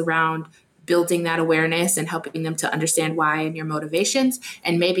gap is around building that awareness and helping them to understand why and your motivations.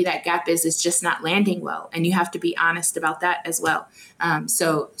 And maybe that gap is just not landing well. And you have to be honest about that as well.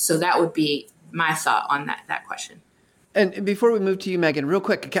 So that would be my thought on that question. And before we move to you, Megan, real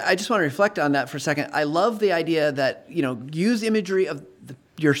quick, I just want to reflect on that for a second. I love the idea that, use imagery of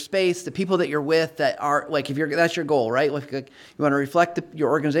your space, the people that you're with that are like, that's your goal, right? Like, you want to reflect your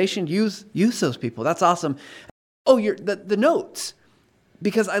organization, use those people. That's awesome. Oh, the notes,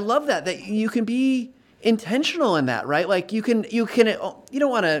 because I love that you can be intentional in that, right? Like you don't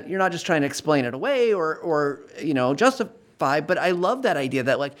want to, you're not just trying to explain it away or justify, but I love that idea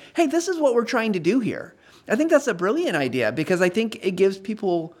that like, hey, this is what we're trying to do here. I think that's a brilliant idea because I think it gives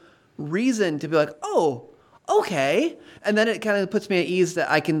people reason to be like, oh, okay. And then it kind of puts me at ease that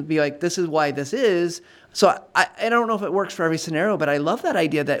I can be like, this is why this is. So I don't know if it works for every scenario, but I love that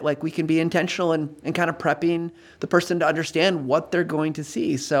idea that like we can be intentional and kind of prepping the person to understand what they're going to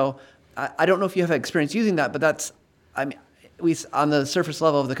see. So I don't know if you have experience using that, but at least on the surface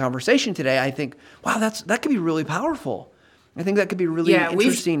level of the conversation today, I think, wow, that could be really powerful. I think that could be really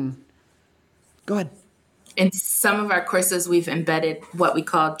interesting. Go ahead. In some of our courses, we've embedded what we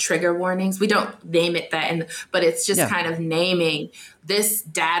call trigger warnings. We don't name it that, but it's just kind of naming this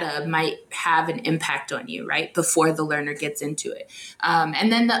data might have an impact on you, right? Before the learner gets into it.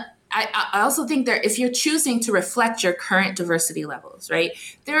 And then I also think that if you're choosing to reflect your current diversity levels, right,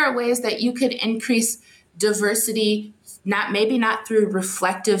 there are ways that you could increase diversity, maybe not through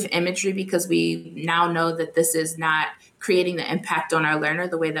reflective imagery, because we now know that this is not creating the impact on our learner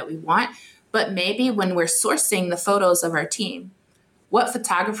the way that we want. But maybe when we're sourcing the photos of our team, what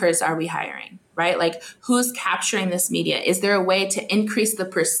photographers are we hiring, right? Like, who's capturing this media? Is there a way to increase the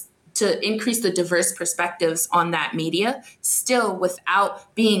diverse perspectives on that media, still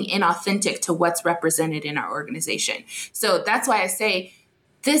without being inauthentic to what's represented in our organization? So that's why I say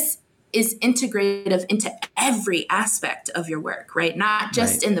this is integrative into every aspect of your work, right? Not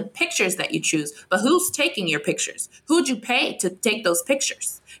just in the pictures that you choose, but who's taking your pictures? Who'd you pay to take those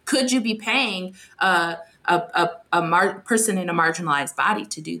pictures? Could you be paying a person in a marginalized body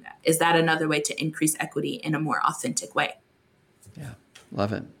to do that? Is that another way to increase equity in a more authentic way? Yeah,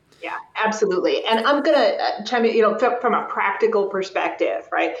 love it. Yeah, absolutely. And I'm going to chime in, from a practical perspective,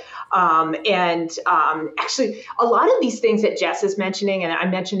 right? Actually, a lot of these things that Jess is mentioning and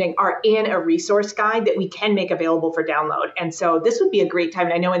I'm mentioning are in a resource guide that we can make available for download. And so this would be a great time.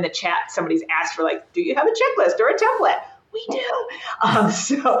 And I know in the chat, somebody's asked for like, do you have a checklist or a template? We do. And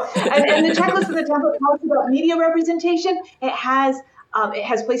the checklist and the template talks about media representation. It has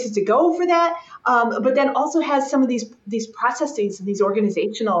places to go for that, but then also has some of these processes and these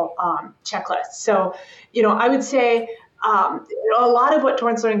organizational checklists. So, I would say a lot of what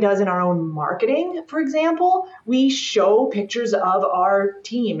Torrance Learning does in our own marketing, for example, we show pictures of our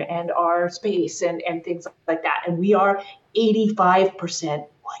team and our space and things like that. And we are 85%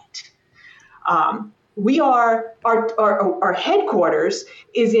 white. Our headquarters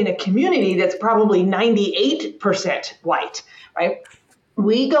is in a community that's probably 98% white, right?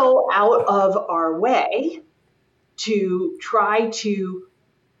 We go out of our way to try to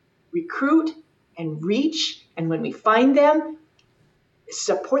recruit and reach, and when we find them,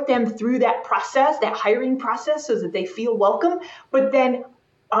 support them through that process, that hiring process, so that they feel welcome. But then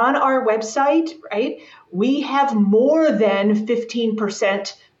on our website, right, we have more than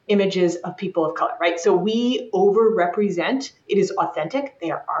 15% images of people of color, right? So we overrepresent. It is authentic. They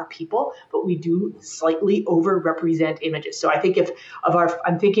are our people, but we do slightly overrepresent images. So I think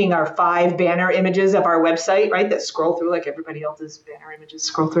I'm thinking our 5 banner images of our website, right, that scroll through like everybody else's banner images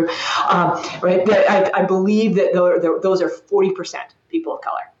scroll through, right? I believe that those are 40% people of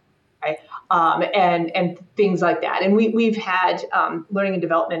color, right? and things like that. And we've had learning and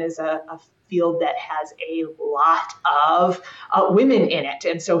development is a field that has a lot of women in it.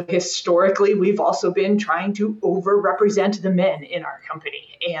 And so historically, we've also been trying to overrepresent the men in our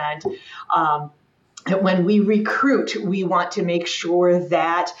company. And when we recruit, we want to make sure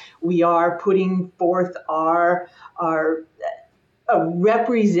that we are putting forth a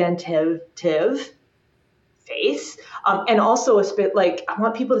representative face, and also a bit like, I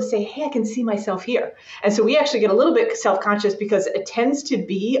want people to say, hey, I can see myself here. And so we actually get a little bit self-conscious because it tends to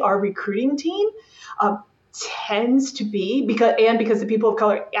be our recruiting team tends to be because the people of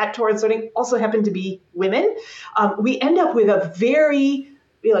color at Torrance Learning also happen to be women. We end up with a very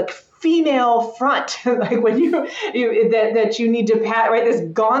female front, like when you need to pass, right? This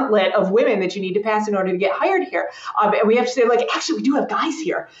gauntlet of women that you need to pass in order to get hired here. And we have to say, actually, we do have guys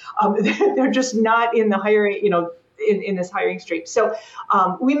here. They're just not in the hiring, in this hiring stream. So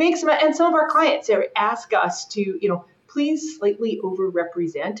we make some of our clients ask us to, please slightly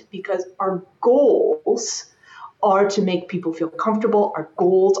overrepresent, because our goals are to make people feel comfortable. Our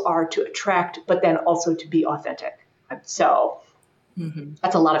goals are to attract, but then also to be authentic. So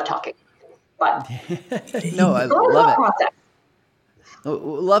that's a lot of talking, but no, I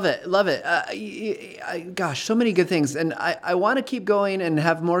love it. Love it. Gosh, so many good things. And I want to keep going and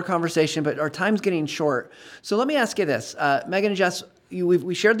have more conversation, but our time's getting short. So let me ask you this, Megan and Jess,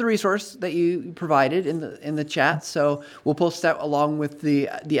 we shared the resource that you provided in the chat. So we'll post that along with the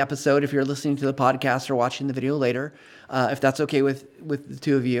episode if you're listening to the podcast or watching the video later, if that's okay with the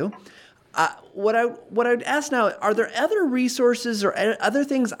two of you. What I would ask now, are there other resources or other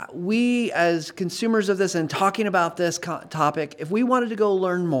things we as consumers of this and talking about this topic, if we wanted to go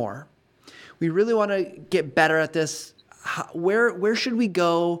learn more, we really want to get better at this, where should we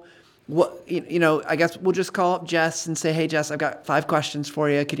go? What, I guess we'll just call up Jess and say, hey, Jess, I've got 5 questions for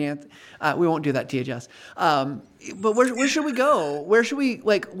you. Can you we won't do that to you, Jess. But where should we go? Where should we,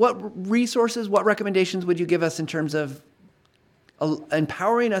 what resources, what recommendations would you give us in terms of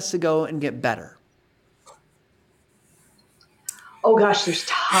empowering us to go and get better? Oh gosh, there's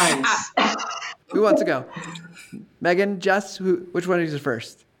tons. Who wants to go? Megan, Jess, which one is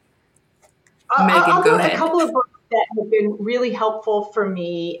first? Megan, go ahead. A couple of books that have been really helpful for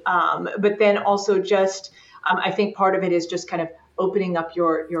me, but then also just, I think part of it is just kind of opening up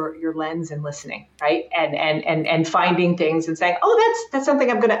your lens and listening, right? And finding things and saying, oh, that's something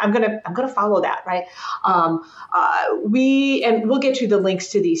I'm gonna follow that, right? We'll get you the links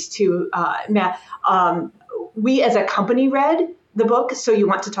to these too, Matt. We as a company read the book, So You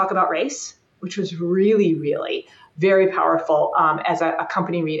Want to Talk About Race, which was really, really very powerful as a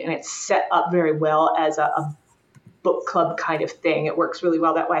company read, and it's set up very well as a book club kind of thing. It works really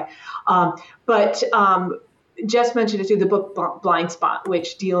well that way. But Jess mentioned it too, the book Blind Spot,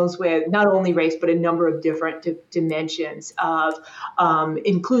 which deals with not only race, but a number of different dimensions of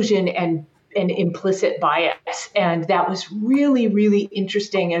inclusion and implicit bias. And that was really, really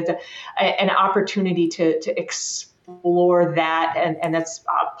interesting as an opportunity to explore that. And that's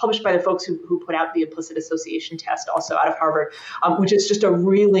published by the folks who put out the implicit association test, also out of Harvard, which is just a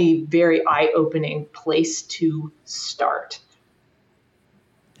really very eye-opening place to start.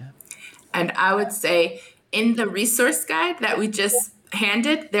 Yeah. And I would say, in the resource guide that we just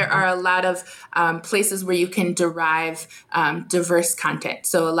handed, there are a lot of places where you can derive diverse content.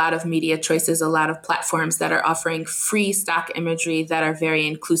 So a lot of media choices, a lot of platforms that are offering free stock imagery that are very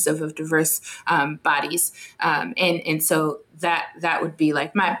inclusive of diverse bodies. And so that would be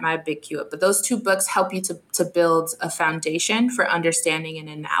like my big cue up. But those 2 books help you to build a foundation for understanding and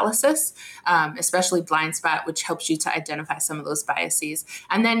analysis, especially Blind Spot, which helps you to identify some of those biases.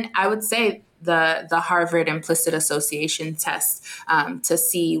 And then I would say the Harvard implicit association test to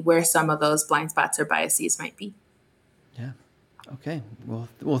see where some of those blind spots or biases might be. Yeah. Okay.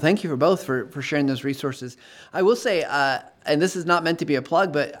 Well, thank you for both for sharing those resources. I will say, and this is not meant to be a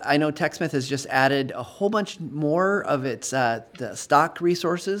plug, but I know TechSmith has just added a whole bunch more of its the stock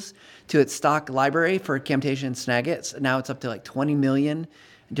resources to its stock library for Camtasia and Snagit. So now it's up to 20 million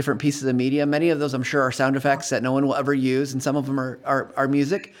different pieces of media. Many of those, I'm sure, are sound effects that no one will ever use, and some of them are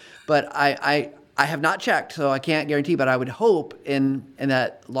music. But I have not checked, so I can't guarantee, but I would hope in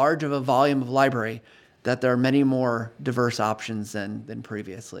that large of a volume of library that there are many more diverse options than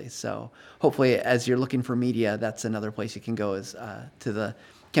previously. So hopefully, as you're looking for media, that's another place you can go is to the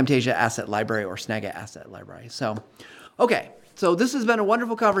Camtasia Asset Library or Snagit Asset Library. So, okay. So this has been a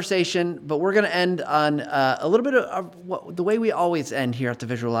wonderful conversation, but we're going to end on a little bit of the way we always end here at the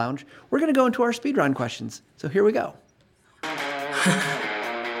Visual Lounge. We're going to go into our speed round questions. So here we go.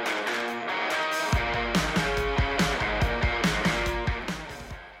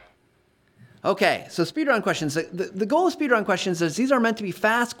 Okay, so speedrun questions. The goal of speedrun questions is these are meant to be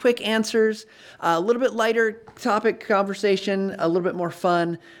fast, quick answers, a little bit lighter topic conversation, a little bit more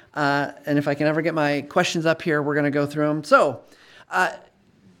fun. And if I can ever get my questions up here, we're going to go through them. So,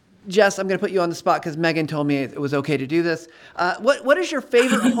 Jess, I'm going to put you on the spot because Megan told me it was okay to do this. What is your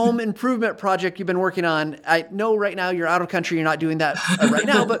favorite home improvement project you've been working on? I know right now you're out of country, you're not doing that right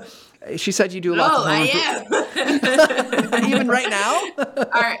now, but she said you do lots of home I am. Even right now?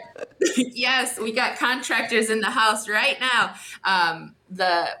 Yes, we got contractors in the house right now.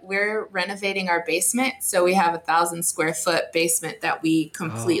 We're renovating our basement. So we have 1,000 square foot basement that we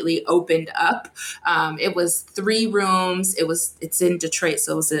completely opened up. It was 3 rooms. It's in Detroit.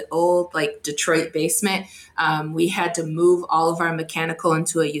 So it was an old Detroit basement. We had to move all of our mechanical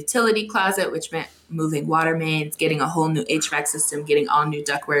into a utility closet, which meant moving water mains, getting a whole new HVAC system, getting all new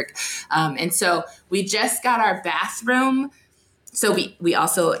ductwork. And so we just got our bathroom. So we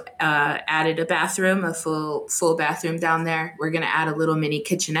also added a bathroom, a full bathroom down there. We're going to add a little mini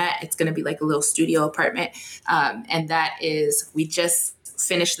kitchenette. It's going to be like a little studio apartment. And that is, we just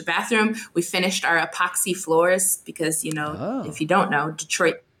finished the bathroom. We finished our epoxy floors because, if you don't know,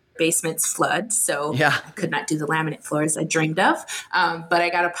 Detroit basements flood. So I could not do the laminate floors I dreamed of. But I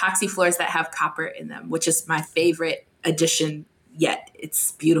got epoxy floors that have copper in them, which is my favorite addition yet.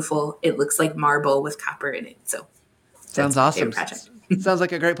 It's beautiful. It looks like marble with copper in it. So sounds awesome. Sounds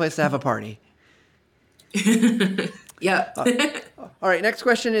like a great place to have a party. Yeah. All right. Next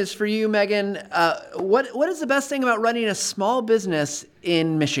question is for you, Megan. What is the best thing about running a small business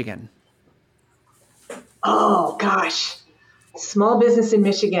in Michigan? Oh, gosh. Small business in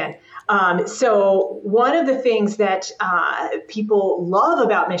Michigan. So one of the things that people love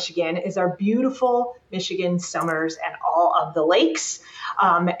about Michigan is our beautiful Michigan summers and all of the lakes.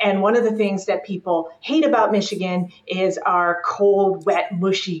 And one of the things that people hate about Michigan is our cold, wet,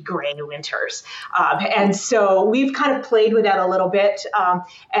 mushy, gray winters. And so we've kind of played with that a little bit.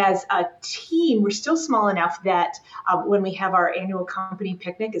 As a team, we're still small enough that when we have our annual company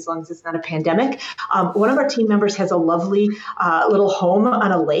picnic, as long as it's not a pandemic, one of our team members has a lovely little home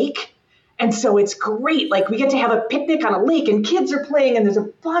on a lake. And so it's great. Like we get to have a picnic on a lake and kids are playing and there's a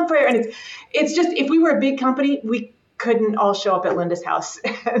bonfire. And it's just, if we were a big company, we couldn't all show up at Linda's house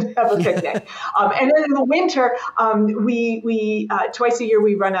and have a picnic. And then in the winter, we twice a year,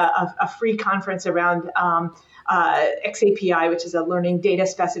 we run a free conference around XAPI, which is a learning data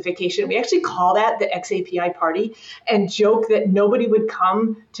specification. We actually call that the XAPI party and joke that nobody would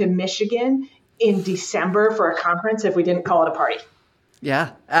come to Michigan in December for a conference if we didn't call it a party.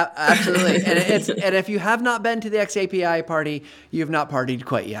 Yeah, absolutely. And if you have not been to the XAPI party, you have not partied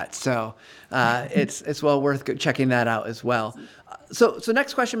quite yet. So it's well worth checking that out as well. So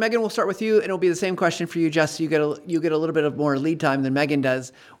next question, Megan, we'll start with you, and it'll be the same question for you, Jess. You get a little bit of more lead time than Megan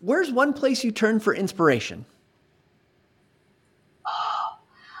does. Where's one place you turn for inspiration?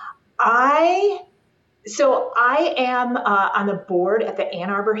 I am on the board at the Ann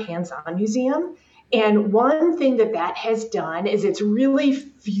Arbor Hands-On Museum. And one thing that has done is it's really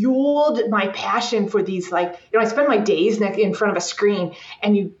fueled my passion for these, I spend my days in front of a screen,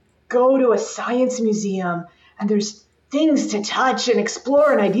 and you go to a science museum and there's things to touch and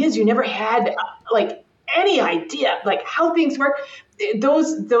explore and ideas you never had, any idea, how things work.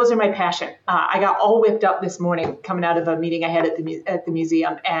 Those are my passion. I got all whipped up this morning coming out of a meeting I had at the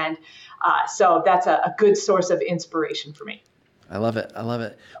museum. And so that's a good source of inspiration for me. I love it.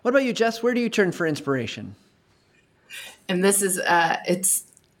 What about you, Jess? Where do you turn for inspiration? And this is, it's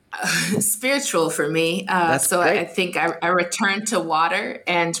spiritual for me. So great. I think I return to water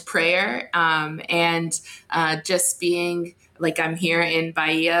and prayer and just being I'm here in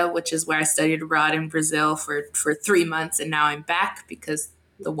Bahia, which is where I studied abroad in Brazil for 3 months. And now I'm back because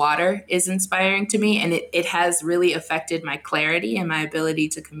the water is inspiring to me, and it has really affected my clarity and my ability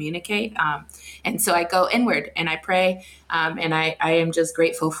to communicate. And so I go inward and I pray, and I am just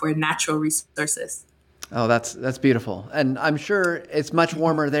grateful for natural resources. Oh, that's beautiful. And I'm sure it's much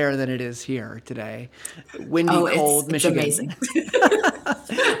warmer there than it is here today. Windy, cold, Michigan. It's amazing.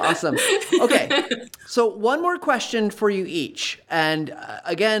 Awesome. Okay. So one more question for you each. And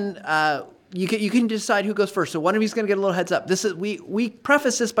again, you can decide who goes first. So one of you is going to get a little heads up. This is we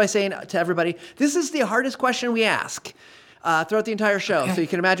preface this by saying to everybody, this is the hardest question we ask throughout the entire show. Okay. So you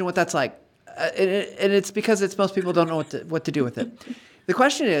can imagine what that's like. And it's because most people don't know what to do with it. The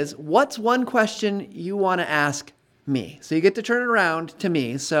question is, what's one question you want to ask me? So you get to turn it around to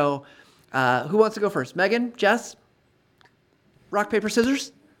me. So who wants to go first? Megan? Jess? Rock, paper,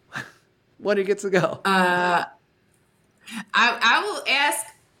 scissors? One who gets to go? I will ask,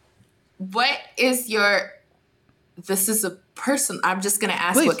 what is this is a person. I'm just going to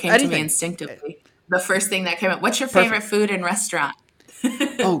ask Please, what came to me instinctively. The first thing that came up. What's your favorite food and restaurant?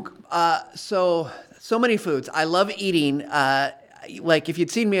 So many foods. I love eating. Like if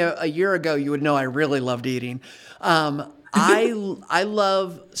you'd seen me a year ago, you would know I really loved eating. I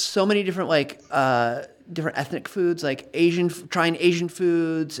love so many different different ethnic foods, like trying Asian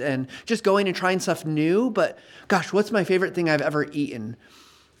foods and just going and trying stuff new. But gosh, what's my favorite thing I've ever eaten?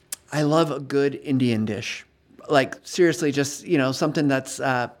 I love a good Indian dish. Like seriously, just, something that's,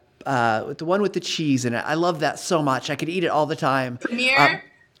 the one with the cheese in it. I love that so much. I could eat it all the time. Paneer?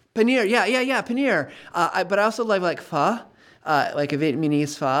 Paneer. Yeah. Paneer. But I also love like pho, like a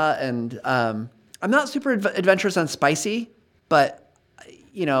Vietnamese pho. And, I'm not super adventurous on spicy, but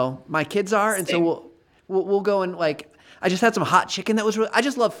my kids are. And so we'll go and I just had some hot chicken that was I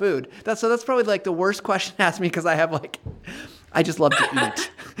just love food. That's probably like the worst question to ask me because I have I just love to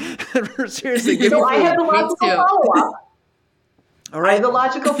eat. Seriously, give me food. I have the logical follow-up. All right. I have the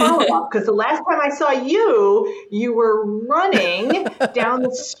logical follow-up because the last time I saw you were running down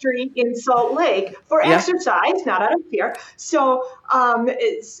the street in Salt Lake for exercise, not out of fear. So,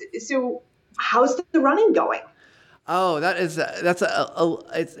 so how's the running going? Oh,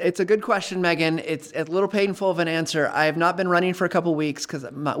 it's a good question, Megan. It's a little painful of an answer. I have not been running for a couple weeks because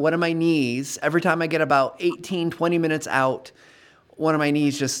one of my knees, every time I get about 18, 20 minutes out, one of my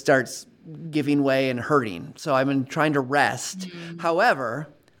knees just starts giving way and hurting. So I've been trying to rest. Mm-hmm. However,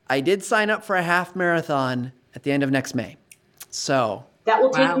 I did sign up for a half marathon at the end of next May. So that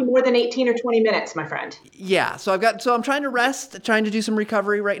will take you more than 18 or 20 minutes, my friend. Yeah. So I'm trying to rest, trying to do some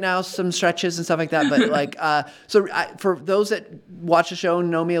recovery right now, some stretches and stuff like that. But for those that watch the show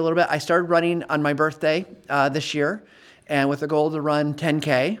and know me a little bit, I started running on my birthday this year, and with a goal to run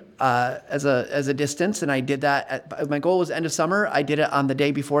 10K as a distance. And I did that. My goal was end of summer. I did it on the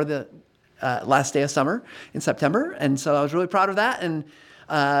day before the last day of summer in September. And so I was really proud of that. And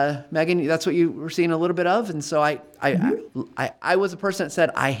Megan, that's what you were seeing a little bit of. And so I was a person that said,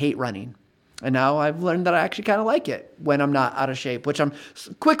 I hate running. And now I've learned that I actually kind of like it when I'm not out of shape, which I'm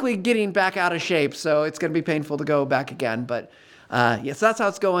quickly getting back out of shape. So it's going to be painful to go back again. But yes, that's how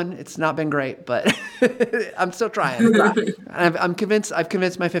it's going. It's not been great, but I'm still trying. I've convinced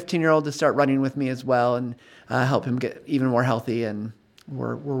my 15-year-old to start running with me as well and help him get even more healthy. And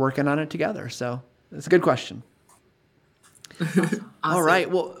we're working on it together. So it's a good question. Awesome. All right.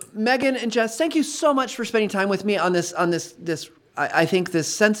 Well, Megan and Jess, thank you so much for spending time with me on this. I think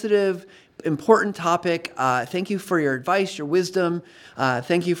this sensitive, important topic. Thank you for your advice, your wisdom.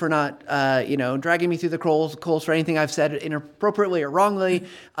 Thank you for not, dragging me through the coals for anything I've said inappropriately or wrongly.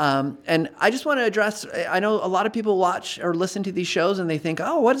 And I just want to address, I know a lot of people watch or listen to these shows and they think,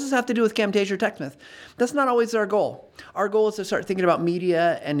 oh, what does this have to do with Camtasia or TechSmith? That's not always our goal. Our goal is to start thinking about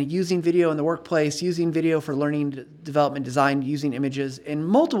media and using video in the workplace, using video for learning, development, design, using images in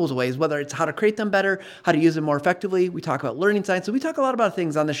multiple ways, whether it's how to create them better, how to use them more effectively. We talk about learning science. So we talk a lot about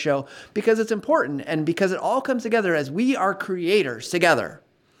things on the show because it's important and because it all comes together as we are creators together.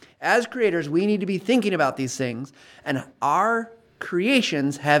 As creators, we need to be thinking about these things and our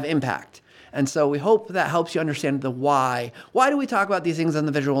creations have impact. And so we hope that helps you understand the why. Why do we talk about these things on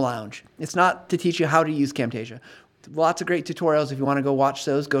the Visual Lounge? It's not to teach you how to use Camtasia. Lots of great tutorials. If you want to go watch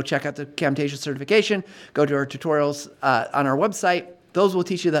those, go check out the Camtasia certification. Go to our tutorials on our website. Those will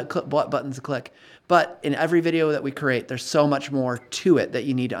teach you what buttons to click. But in every video that we create, there's so much more to it that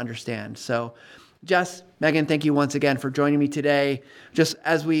you need to understand. So Jess, Megan, thank you once again for joining me today. Just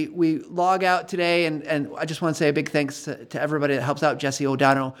as we log out today, and I just want to say a big thanks to everybody that helps out. Jesse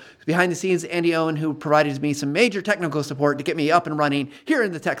O'Donnell, behind the scenes, Andy Owen, who provided me some major technical support to get me up and running here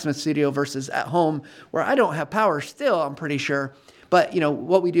in the TechSmith studio versus at home, where I don't have power still, I'm pretty sure. But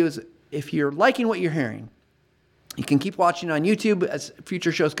what we do is, if you're liking what you're hearing, you can keep watching on YouTube as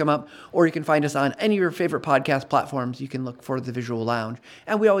future shows come up, or you can find us on any of your favorite podcast platforms. You can look for The Visual Lounge.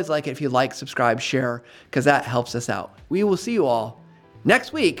 And we always like it if you like, subscribe, share, because that helps us out. We will see you all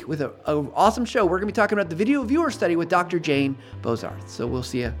next week with an awesome show. We're going to be talking about the video viewer study with Dr. Jane Bozarth. So we'll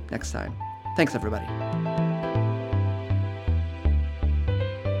see you next time. Thanks, everybody.